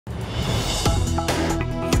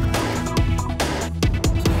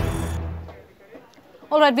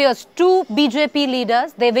All right, viewers, two BJP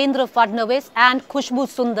leaders, Devendra Fadnavis and Khushbu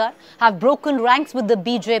Sundar, have broken ranks with the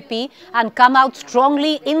BJP and come out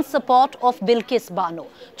strongly in support of Bilkis Bano.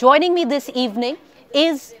 Joining me this evening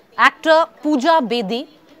is actor Pooja Bedi,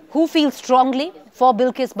 who feels strongly for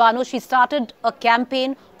Bilkis Bano. She started a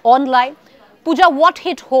campaign online. Pooja, what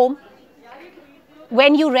hit home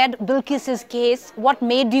when you read Bilkis's case? What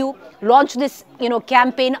made you launch this,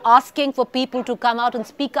 campaign asking for people to come out and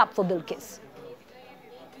speak up for Bilkis?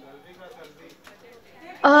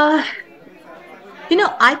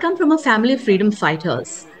 I come from a family of freedom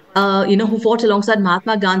fighters, who fought alongside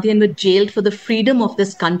Mahatma Gandhi and were jailed for the freedom of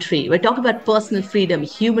this country. We're talking about personal freedom,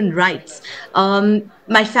 human rights.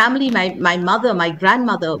 My family, my mother, my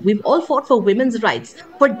grandmother, we've all fought for women's rights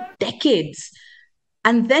for decades.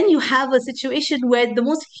 And then you have a situation where the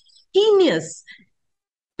most heinous,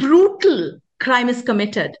 brutal crime is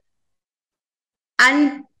committed.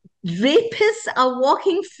 And rapists are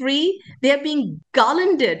walking free. They are being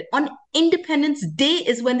garlanded. On Independence Day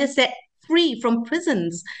is when they're set free from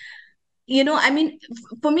prisons.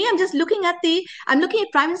 For me, I'm looking at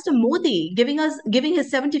Prime Minister Modi giving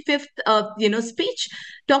his 75th, speech,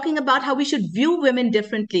 talking about how we should view women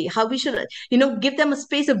differently, how we should, give them a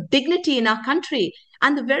space of dignity in our country.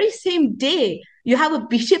 And the very same day, you have a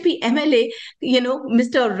BJP MLA,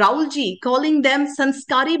 Mr. Raulji, calling them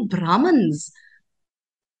sanskari Brahmins.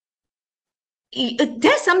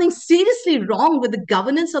 There's something seriously wrong with the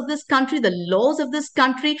governance of this country, the laws of this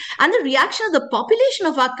country, and the reaction of the population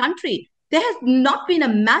of our country. There has not been a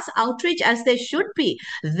mass outrage as there should be.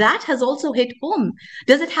 That has also hit home.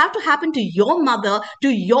 Does it have to happen to your mother, to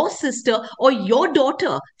your sister, or your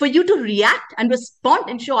daughter for you to react and respond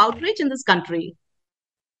and show outrage in this country?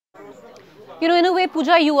 In a way,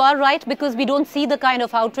 Pooja, you are right, because we don't see the kind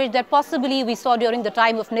of outrage that possibly we saw during the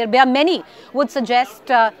time of Nirbhaya. Many would suggest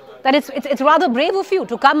that it's rather brave of you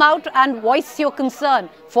to come out and voice your concern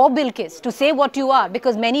for Bilkis, to say what you are,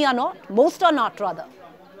 because many are not, most are not rather.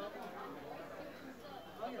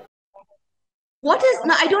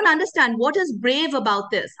 I don't understand what is brave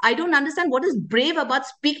about this. I don't understand what is brave about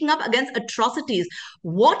speaking up against atrocities.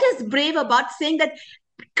 What is brave about saying that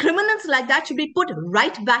criminals like that should be put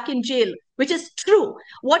right back in jail, which is true?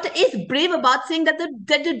 What is brave about saying that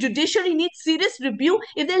the judiciary needs serious review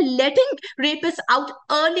if they're letting rapists out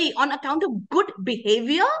early on account of good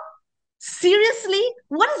behavior? Seriously?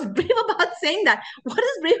 What is brave about saying that? What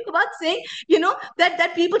is brave about saying,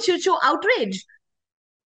 that people should show outrage?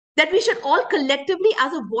 That we should all collectively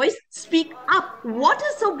as a voice speak up. What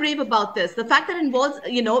is so brave about this? The fact that it involves,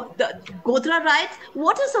 the Godhra riots,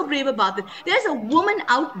 what is so brave about this? There's a woman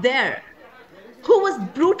out there who was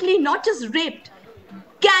brutally not just raped,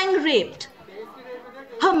 gang raped.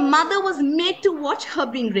 Her mother was made to watch her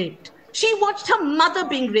being raped. She watched her mother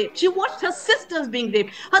being raped. She watched her sisters being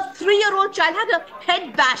raped. Her 3-year-old child had her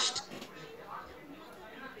head bashed.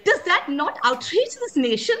 Does that not outrage this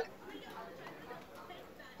nation?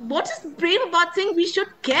 What is brave about saying we should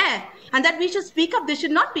care and that we should speak up? This should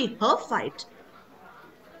not be her fight.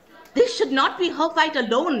 This should not be her fight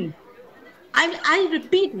alone. I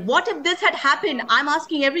repeat, what if this had happened? I'm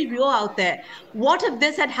asking every viewer out there, what if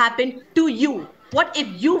this had happened to you? What if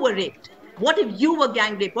you were raped? What if you were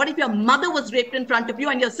gang raped? What if your mother was raped in front of you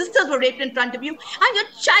and your sisters were raped in front of you and your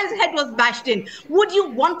child's head was bashed in? Would you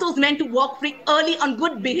want those men to walk free early on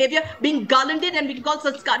good behavior, being garlanded and being called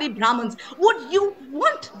sanskari Brahmins? Would you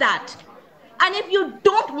want that? And if you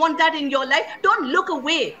don't want that in your life, don't look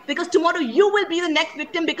away, because tomorrow you will be the next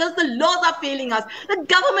victim, because the laws are failing us. The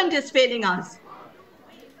government is failing us.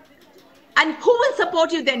 And who will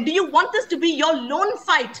support you then? Do you want this to be your lone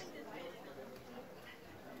fight?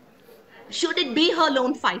 Should it be her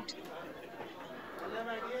lone fight?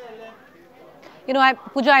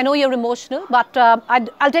 Pooja, I know you're emotional, but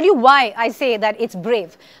I'll tell you why I say that it's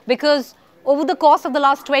brave. Because over the course of the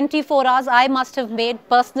last 24 hours, I must have made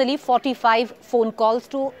personally 45 phone calls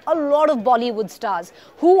to a lot of Bollywood stars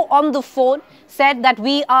who on the phone said that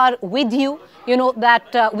we are with you,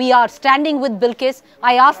 that we are standing with Bilkis.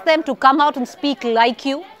 I asked them to come out and speak like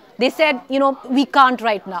you. They said, we can't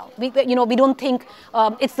right now. We don't think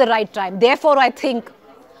it's the right time. Therefore, I think,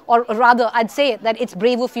 or rather, I'd say that it's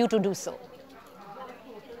brave of you to do so.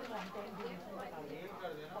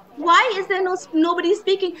 Why is there nobody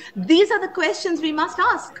speaking? These are the questions we must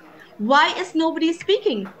ask. Why is nobody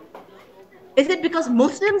speaking? Is it because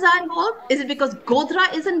Muslims are involved? Is it because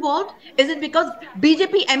Godhra is involved? Is it because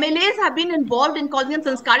BJP MLAs have been involved in calling them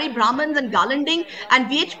sanskari Brahmins and garlanding, and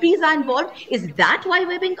VHPs are involved? Is that why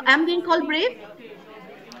I'm being called brave?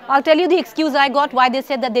 I'll tell you the excuse I got why they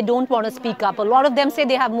said that they don't want to speak up. A lot of them say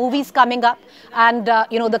they have movies coming up and,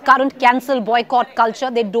 the current cancel boycott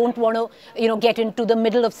culture, they don't want to, get into the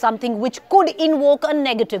middle of something which could invoke a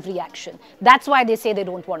negative reaction. That's why they say they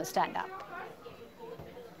don't want to stand up.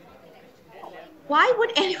 Why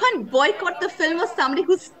would anyone boycott the film of somebody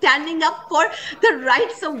who's standing up for the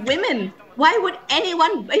rights of women? Why would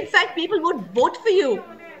anyone, in fact, people would vote for you.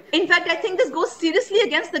 In fact, I think this goes seriously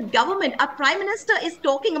against the government. Our Prime Minister is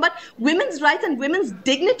talking about women's rights and women's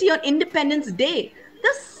dignity on Independence Day.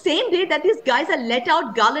 The same day that these guys are let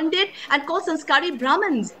out, garlanded, and called Sanskari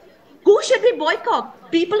Brahmins. Who should we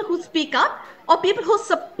boycott? People who speak up or people who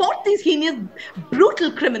support these heinous,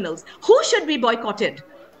 brutal criminals? Who should be boycotted?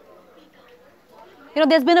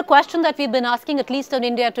 There's been a question that we've been asking, at least on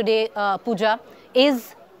India Today, Pooja,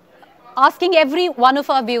 is asking every one of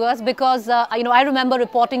our viewers because, I remember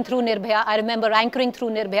reporting through Nirbhaya, I remember anchoring through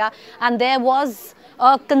Nirbhaya, and there was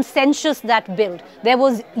a consensus that built. There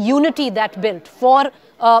was unity that built for,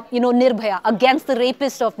 Nirbhaya, against the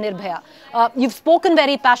rapist of Nirbhaya. You've spoken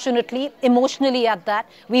very passionately, emotionally at that.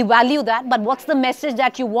 We value that. But what's the message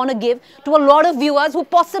that you want to give to a lot of viewers who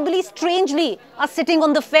possibly, strangely, are sitting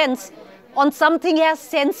on the fence on something as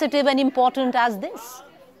sensitive and important as this?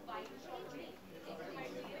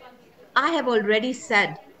 I have already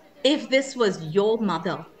said, if this was your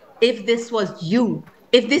mother, if this was you,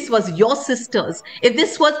 if this was your sisters, if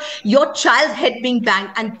this was your child's head being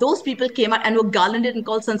banged, and those people came out and were garlanded and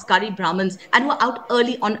called Sanskari Brahmins and were out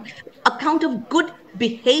early on account of good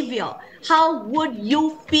behavior, how would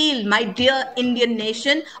you feel, my dear Indian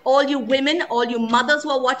nation? All you women, all you mothers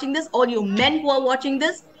who are watching this, all you men who are watching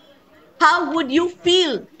this, how would you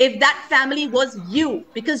feel if that family was you?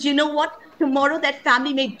 Because you know what? Tomorrow that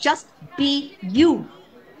family may just be you.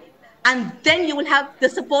 And then you will have the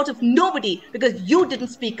support of nobody because you didn't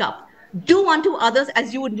speak up. Do unto others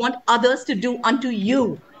as you would want others to do unto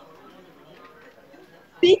you.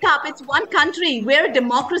 Speak up. It's one country. We're a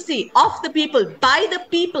democracy of the people, by the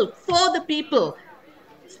people, for the people.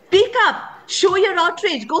 Speak up. Show your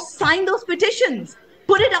outrage. Go sign those petitions.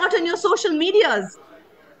 Put it out on your social medias.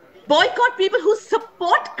 Boycott people who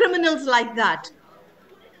support criminals like that.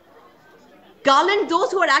 Garland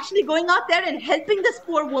those who are actually going out there and helping this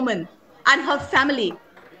poor woman and her family.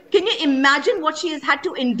 Can you imagine what she has had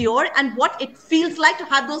to endure and what it feels like to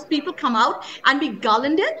have those people come out and be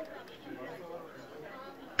garlanded?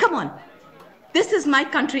 Come on. This is my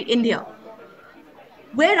country, India.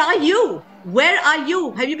 Where are you? Where are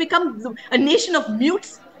you? Have you become a nation of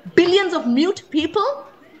mutes? Billions of mute people?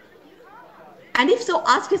 And if so,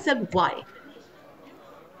 ask yourself why.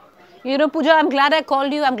 Pooja, I'm glad I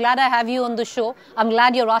called you. I'm glad I have you on the show. I'm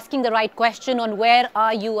glad you're asking the right question on where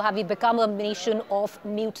are you? Have we become a nation of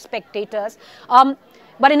mute spectators?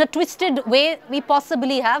 But in a twisted way, we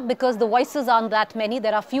possibly have, because the voices aren't that many.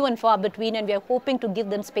 There are few and far between, and we are hoping to give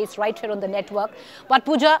them space right here on the network. But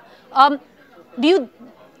Pooja, do you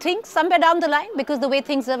think somewhere down the line, because the way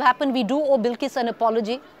things have happened, we do owe Bilkis an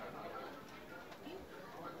apology?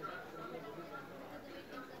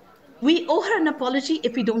 We owe her an apology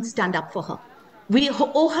if we don't stand up for her. We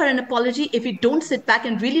owe her an apology if we don't sit back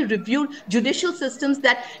and really review judicial systems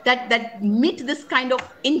that meet this kind of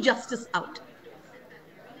injustice out.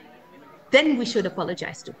 Then we should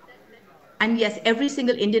apologize to her. And yes, every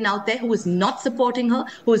single Indian out there who is not supporting her,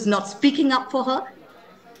 who is not speaking up for her,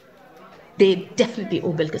 they definitely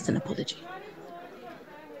owe Bilkis an apology.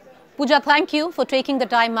 Pooja, thank you for taking the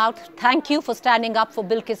time out. Thank you for standing up for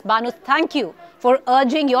Bilkis Bano. Thank you for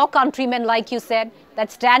urging your countrymen, like you said,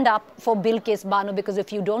 that stand up for Bilkis Bano, because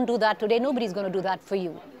if you don't do that today, nobody's going to do that for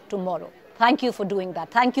you tomorrow. Thank you for doing that.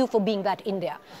 Thank you for being that India.